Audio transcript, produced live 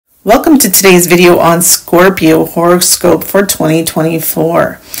Welcome to today's video on Scorpio horoscope for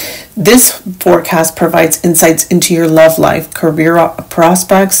 2024. This forecast provides insights into your love life, career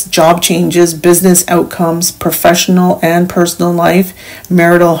prospects, job changes, business outcomes, professional and personal life,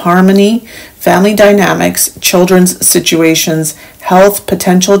 marital harmony, family dynamics, children's situations, health,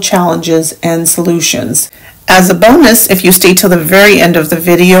 potential challenges, and solutions. As a bonus, if you stay till the very end of the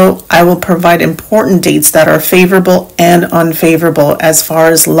video, I will provide important dates that are favorable and unfavorable as far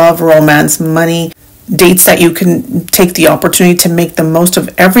as love, romance, money, dates that you can take the opportunity to make the most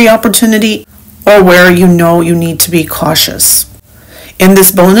of every opportunity, or where you know you need to be cautious. In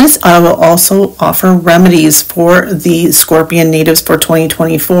this bonus, I will also offer remedies for the Scorpion natives for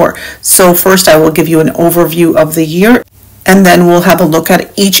 2024. So first, I will give you an overview of the year, and then we'll have a look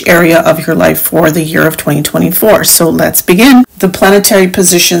at each area of your life for the year of 2024. So let's begin. The planetary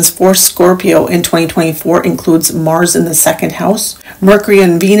positions for Scorpio in 2024 includes Mars in the second house, Mercury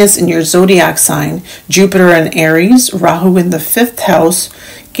and Venus in your zodiac sign, Jupiter and Aries, Rahu in the fifth house,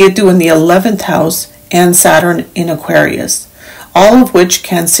 Ketu in the 11th house, and Saturn in Aquarius, all of which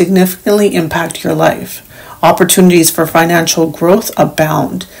can significantly impact your life. Opportunities for financial growth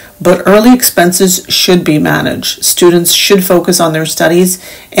abound, but early expenses should be managed. Students should focus on their studies,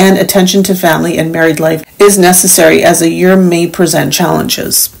 and attention to family and married life is necessary as the year may present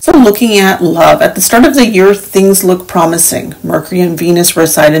challenges. So looking at love, at the start of the year, things look promising. Mercury and Venus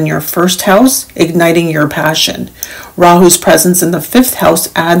reside in your first house, igniting your passion. Rahu's presence in the fifth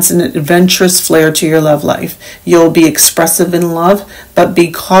house adds an adventurous flair to your love life. You'll be expressive in love, but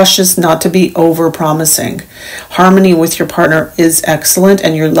be cautious not to be over-promising. Harmony with your partner is excellent,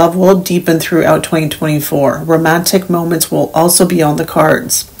 and your love will deepen throughout 2024. Romantic moments will also be on the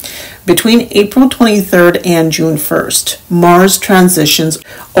cards. Between April 23rd and June 1st, Mars transitions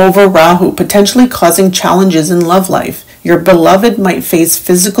over Rahu, potentially causing challenges in love life. Your beloved might face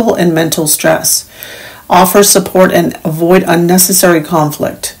physical and mental stress. Offer support and avoid unnecessary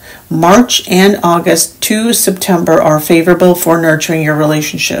conflict. March and August to September are favorable for nurturing your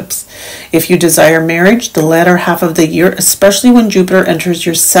relationships. If you desire marriage, the latter half of the year, especially when Jupiter enters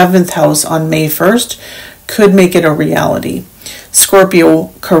your seventh house on May 1st, could make it a reality. Scorpio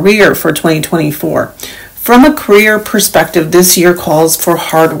career for 2024. From a career perspective, this year calls for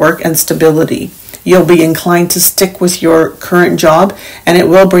hard work and stability. You'll be inclined to stick with your current job, and it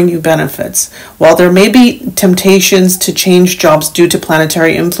will bring you benefits. While there may be temptations to change jobs due to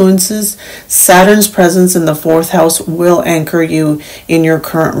planetary influences, Saturn's presence in the fourth house will anchor you in your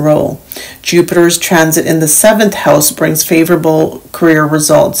current role. Jupiter's transit in the seventh house brings favorable career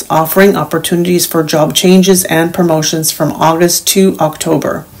results, offering opportunities for job changes and promotions from August to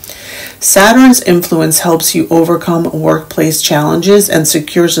October. Saturn's influence helps you overcome workplace challenges and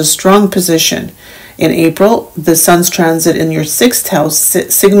secures a strong position. In April, the Sun's transit in your sixth house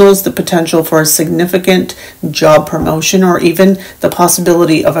signals the potential for a significant job promotion or even the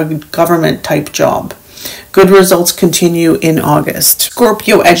possibility of a government-type job. Good results continue in August.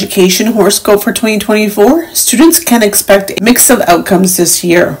 Scorpio education horoscope for 2024. Students can expect a mix of outcomes this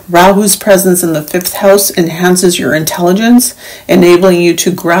year. Rahu's presence in the fifth house enhances your intelligence, enabling you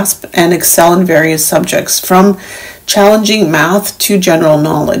to grasp and excel in various subjects, from challenging math to general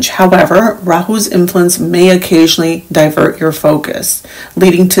knowledge. However, Rahu's influence may occasionally divert your focus,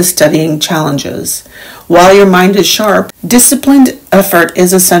 leading to studying challenges. While your mind is sharp, disciplined effort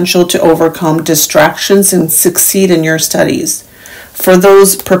is essential to overcome distractions and succeed in your studies. For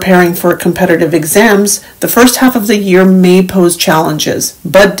those preparing for competitive exams, the first half of the year may pose challenges,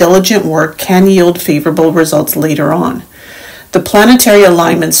 but diligent work can yield favorable results later on. The planetary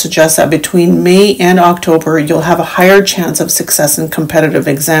alignment suggests that between May and October, you'll have a higher chance of success in competitive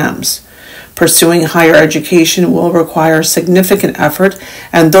exams. Pursuing higher education will require significant effort,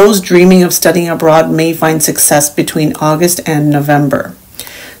 and those dreaming of studying abroad may find success between August and November.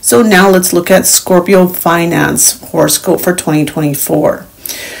 So now let's look at Scorpio finance horoscope for 2024.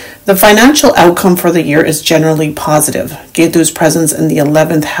 The financial outcome for the year is generally positive. Ketu's presence in the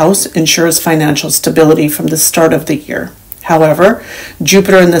 11th house ensures financial stability from the start of the year. However,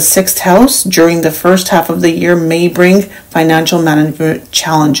 Jupiter in the sixth house during the first half of the year may bring financial management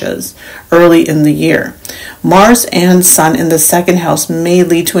challenges early in the year. Mars and Sun in the second house may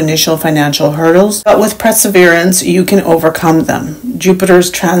lead to initial financial hurdles, but with perseverance, you can overcome them.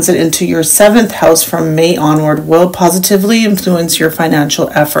 Jupiter's transit into your seventh house from May onward will positively influence your financial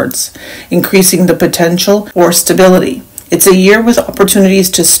efforts, increasing the potential for stability. It's a year with opportunities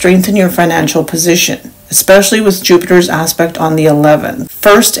to strengthen your financial position, especially with Jupiter's aspect on the 11th,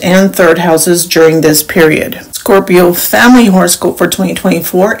 first and third houses during this period. Scorpio family horoscope for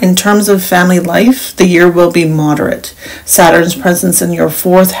 2024. In terms of family life, the year will be moderate. Saturn's presence in your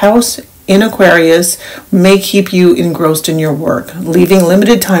fourth house in Aquarius may keep you engrossed in your work, leaving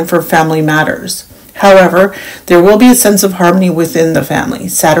limited time for family matters. However, there will be a sense of harmony within the family.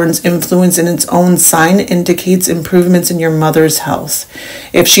 Saturn's influence in its own sign indicates improvements in your mother's health.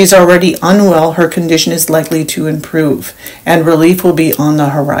 If she's already unwell, her condition is likely to improve, and relief will be on the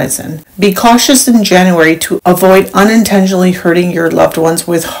horizon. Be cautious in January to avoid unintentionally hurting your loved ones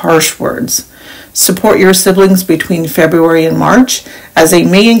with harsh words. Support your siblings between February and March, as they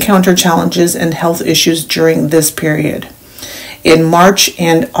may encounter challenges and health issues during this period. In March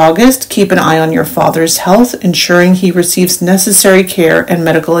and August, keep an eye on your father's health, ensuring he receives necessary care and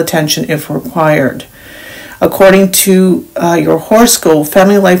medical attention if required. According to your horoscope,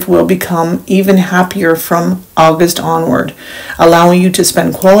 family life will become even happier from August onward, allowing you to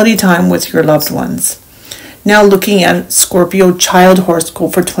spend quality time with your loved ones. Now looking at Scorpio child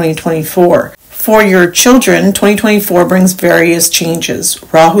horoscope for 2024. For your children, 2024 brings various changes.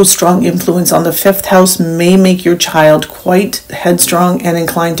 Rahu's strong influence on the fifth house may make your child quite headstrong and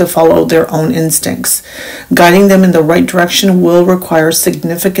inclined to follow their own instincts. Guiding them in the right direction will require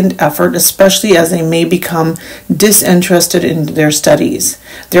significant effort, especially as they may become disinterested in their studies.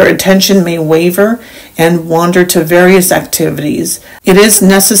 Their attention may waver and wander to various activities. It is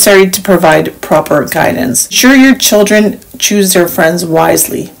necessary to provide proper guidance. Ensure your children choose their friends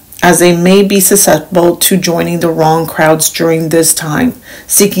wisely, as they may be susceptible to joining the wrong crowds during this time.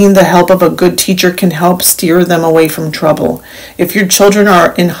 Seeking the help of a good teacher can help steer them away from trouble. If your children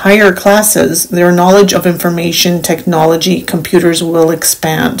are in higher classes, their knowledge of information technology, computers will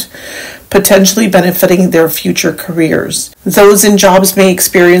expand, potentially benefiting their future careers. Those in jobs may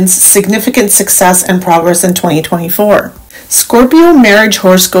experience significant success and progress in 2024. Scorpio marriage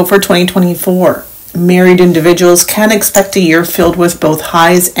horoscope for 2024. Married individuals can expect a year filled with both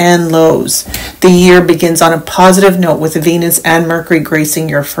highs and lows. The year begins on a positive note with Venus and Mercury gracing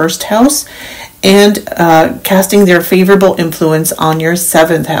your first house and casting their favorable influence on your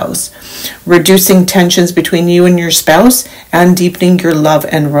seventh house, reducing tensions between you and your spouse and deepening your love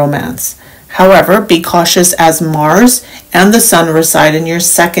and romance. However, be cautious as Mars and the Sun reside in your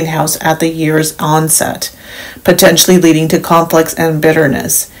second house at the year's onset, potentially leading to conflicts and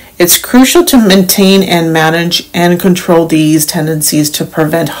bitterness. It's crucial to maintain and manage and control these tendencies to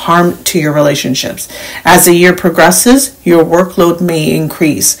prevent harm to your relationships. As the year progresses, your workload may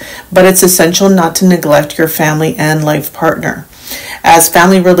increase, but it's essential not to neglect your family and life partner, as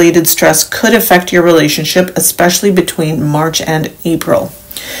family-related stress could affect your relationship, especially between March and April.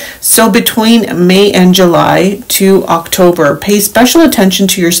 So between May and July to October, pay special attention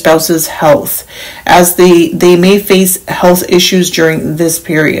to your spouse's health, as they may face health issues during this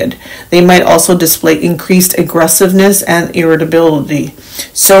period. They might also display increased aggressiveness and irritability.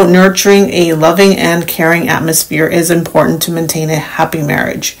 So nurturing a loving and caring atmosphere is important to maintain a happy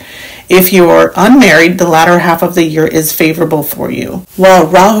marriage. If you are unmarried, the latter half of the year is favorable for you. While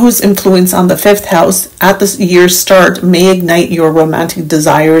Rahu's influence on the fifth house at the year's start may ignite your romantic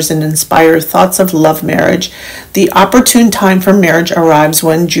desires and inspire thoughts of love marriage, the opportune time for marriage arrives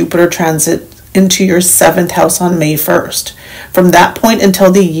when Jupiter transits into your seventh house on May 1st. From that point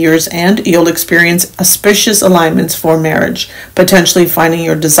until the year's end, you'll experience auspicious alignments for marriage, potentially finding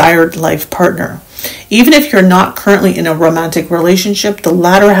your desired life partner. Even if you're not currently in a romantic relationship, the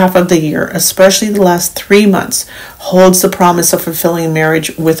latter half of the year, especially the last 3 months, holds the promise of fulfilling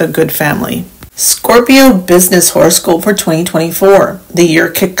marriage with a good family. Scorpio business horoscope for 2024. The year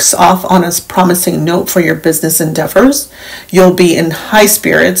kicks off on a promising note for your business endeavors. You'll be in high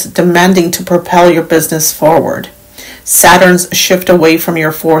spirits, demanding to propel your business forward. Saturn's shift away from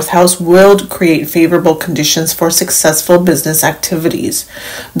your fourth house will create favorable conditions for successful business activities.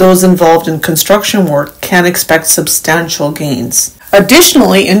 Those involved in construction work can expect substantial gains.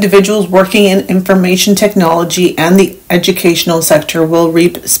 Additionally, individuals working in information technology and the educational sector will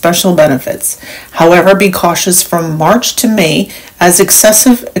reap special benefits. However, be cautious from March to May, as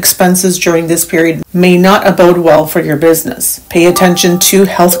excessive expenses during this period may not bode well for your business. Pay attention to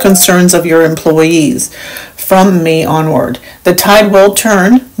health concerns of your employees. From May onward, the tide will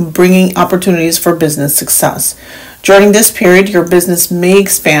turn, bringing opportunities for business success. During this period, your business may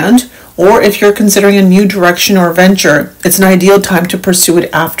expand, or if you're considering a new direction or venture, it's an ideal time to pursue it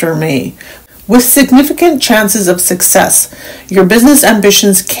after May. With significant chances of success, your business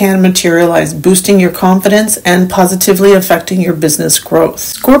ambitions can materialize, boosting your confidence and positively affecting your business growth.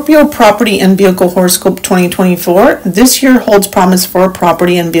 Scorpio Property and Vehicle Horoscope 2024. This year holds promise for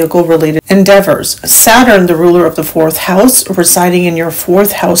property and vehicle related endeavors. Saturn, the ruler of the fourth house, residing in your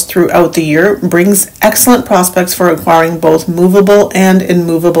fourth house throughout the year, brings excellent prospects for acquiring both movable and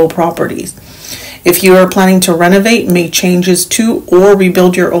immovable properties. If you are planning to renovate, make changes to, or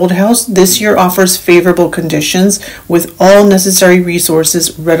rebuild your old house, this year offers favorable conditions with all necessary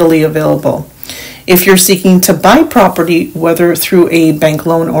resources readily available. If you're seeking to buy property, whether through a bank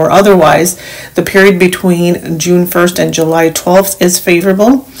loan or otherwise, the period between June 1st and July 12th is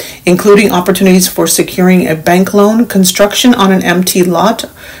favorable, including opportunities for securing a bank loan. Construction on an empty lot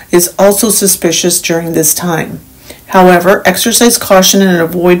is also suspicious during this time. However, exercise caution and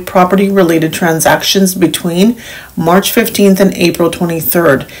avoid property-related transactions between March 15th and April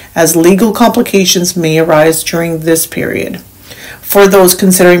 23rd, as legal complications may arise during this period. For those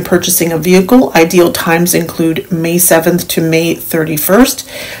considering purchasing a vehicle, ideal times include May 7th to May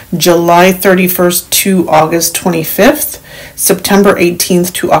 31st, July 31st to August 25th, September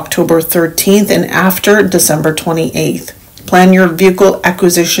 18th to October 13th, and after December 28th. Plan your vehicle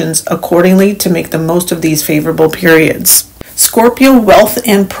acquisitions accordingly to make the most of these favorable periods. Scorpio Wealth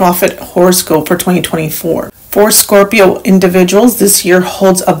and Profit Horoscope for 2024. For Scorpio individuals, this year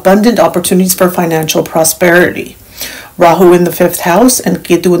holds abundant opportunities for financial prosperity. Rahu in the 5th house and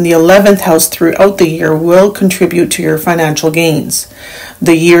Ketu in the 11th house throughout the year will contribute to your financial gains.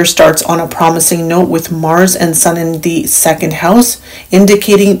 The year starts on a promising note with Mars and Sun in the 2nd house,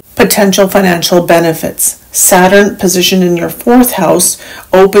 indicating potential financial benefits. Saturn, positioned in your 4th house,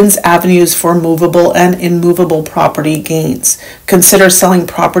 opens avenues for movable and immovable property gains. Consider selling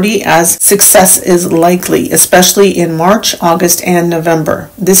property as success is likely, especially in March, August, and November.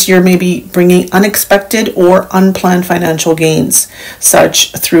 This year may be bringing unexpected or unplanned financial gains,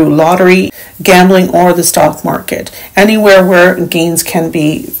 such through lottery, gambling, or the stock market. Anywhere where gains can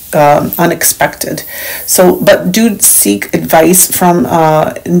be unexpected. But do seek advice from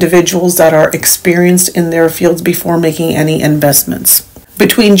individuals that are experienced in their fields before making any investments.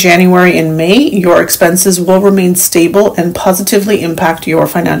 Between January and May, your expenses will remain stable and positively impact your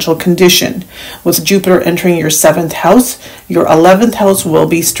financial condition. With Jupiter entering your 7th house, your 11th house will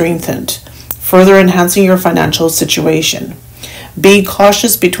be strengthened, further enhancing your financial situation. Be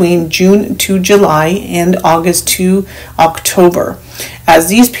cautious between June to July and August to October, as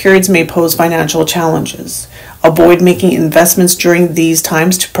these periods may pose financial challenges. Avoid making investments during these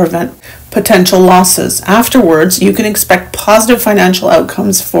times to prevent potential losses. Afterwards, you can expect positive financial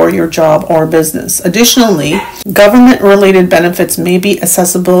outcomes for your job or business. Additionally, government-related benefits may be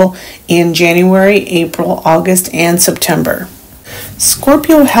accessible in January, April, August, and September.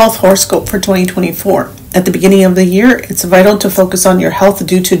 Scorpio Health Horoscope for 2024. At the beginning of the year, it's vital to focus on your health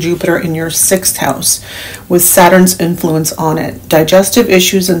due to Jupiter in your 6th house, with Saturn's influence on it. Digestive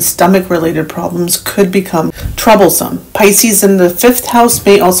issues and stomach-related problems could become troublesome. Pisces in the 5th house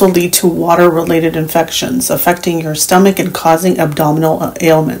may also lead to water-related infections, affecting your stomach and causing abdominal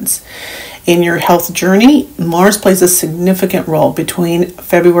ailments. In your health journey, Mars plays a significant role between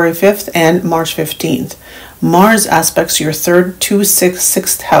February 5th and March 15th. Mars aspects your 3rd to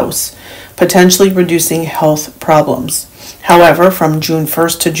 6th house, potentially reducing health problems. However, from June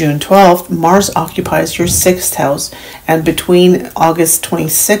 1st to June 12th, Mars occupies your 6th house, and between August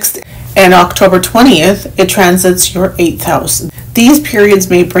 26th and October 20th, it transits your 8th house. These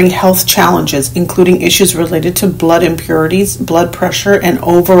periods may bring health challenges, including issues related to blood impurities, blood pressure, and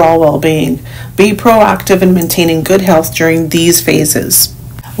overall well-being. Be proactive in maintaining good health during these phases.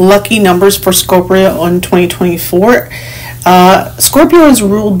 Lucky numbers for Scorpio in 2024. Scorpio is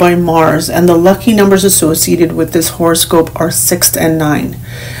ruled by Mars, and the lucky numbers associated with this horoscope are 6 and 9.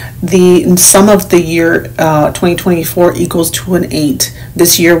 The sum of the year 2024 equals to an 8.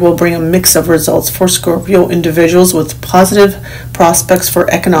 This year will bring a mix of results for Scorpio individuals with positive prospects for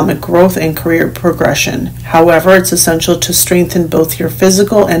economic growth and career progression. However, it's essential to strengthen both your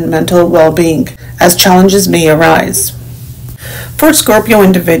physical and mental well-being, as challenges may arise. For Scorpio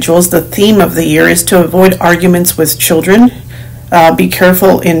individuals, the theme of the year is to avoid arguments with children, be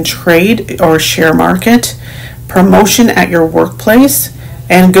careful in trade or share market, promotion at your workplace,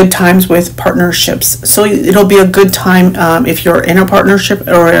 and good times with partnerships. So it'll be a good time if you're in a partnership,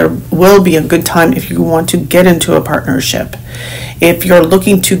 or it will be a good time if you want to get into a partnership. If you're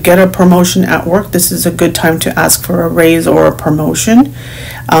looking to get a promotion at work, this is a good time to ask for a raise or a promotion.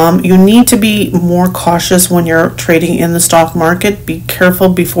 You need to be more cautious when you're trading in the stock market. Be careful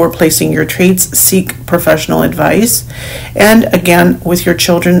before placing your trades. Seek professional advice. And again, with your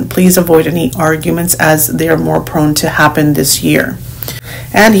children, please avoid any arguments as they are more prone to happen this year.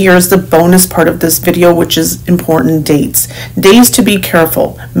 And here's the bonus part of this video, which is important dates. Days to be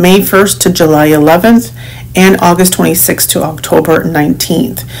careful: May 1st to July 11th and August 26th to October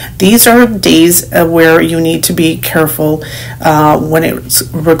 19th. These are days where you need to be careful when it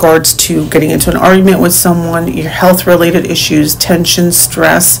regards to getting into an argument with someone, your health-related issues, tension,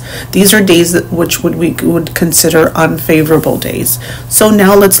 stress. These are days which we would consider unfavorable days. So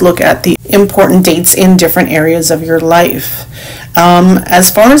now let's look at the important dates in different areas of your life. As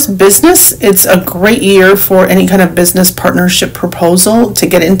far as business, it's a great year for any kind of business partnership proposal. To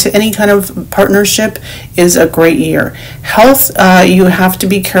get into any kind of partnership is a great year. Health, you have to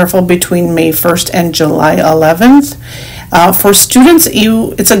be careful between May 1st and July 11th. For students,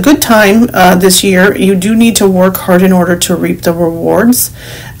 it's a good time this year. You do need to work hard in order to reap the rewards,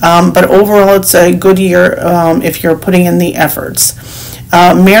 but overall it's a good year if you're putting in the efforts.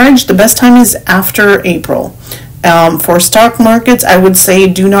 Marriage, the best time is after April. For stock markets, I would say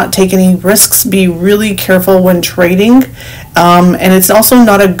do not take any risks. Be really careful when trading. And it's also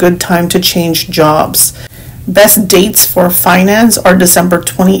not a good time to change jobs. Best dates for finance are December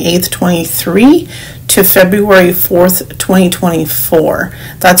 28th, 23 to February 4th, 2024.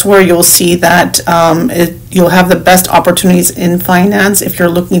 That's where you'll see that you'll have the best opportunities in finance if you're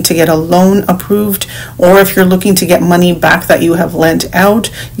looking to get a loan approved, or if you're looking to get money back that you have lent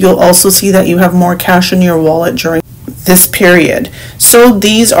out. You'll also see that you have more cash in your wallet during this period. So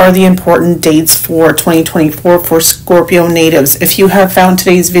these are the important dates for 2024 for Scorpio natives. If you have found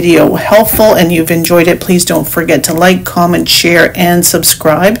today's video helpful and you've enjoyed it, please don't forget to like, comment, share, and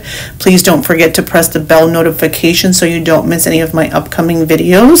subscribe. Please don't forget to press the bell notification so you don't miss any of my upcoming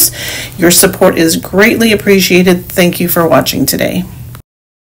videos. Your support is greatly appreciated. Thank you for watching today.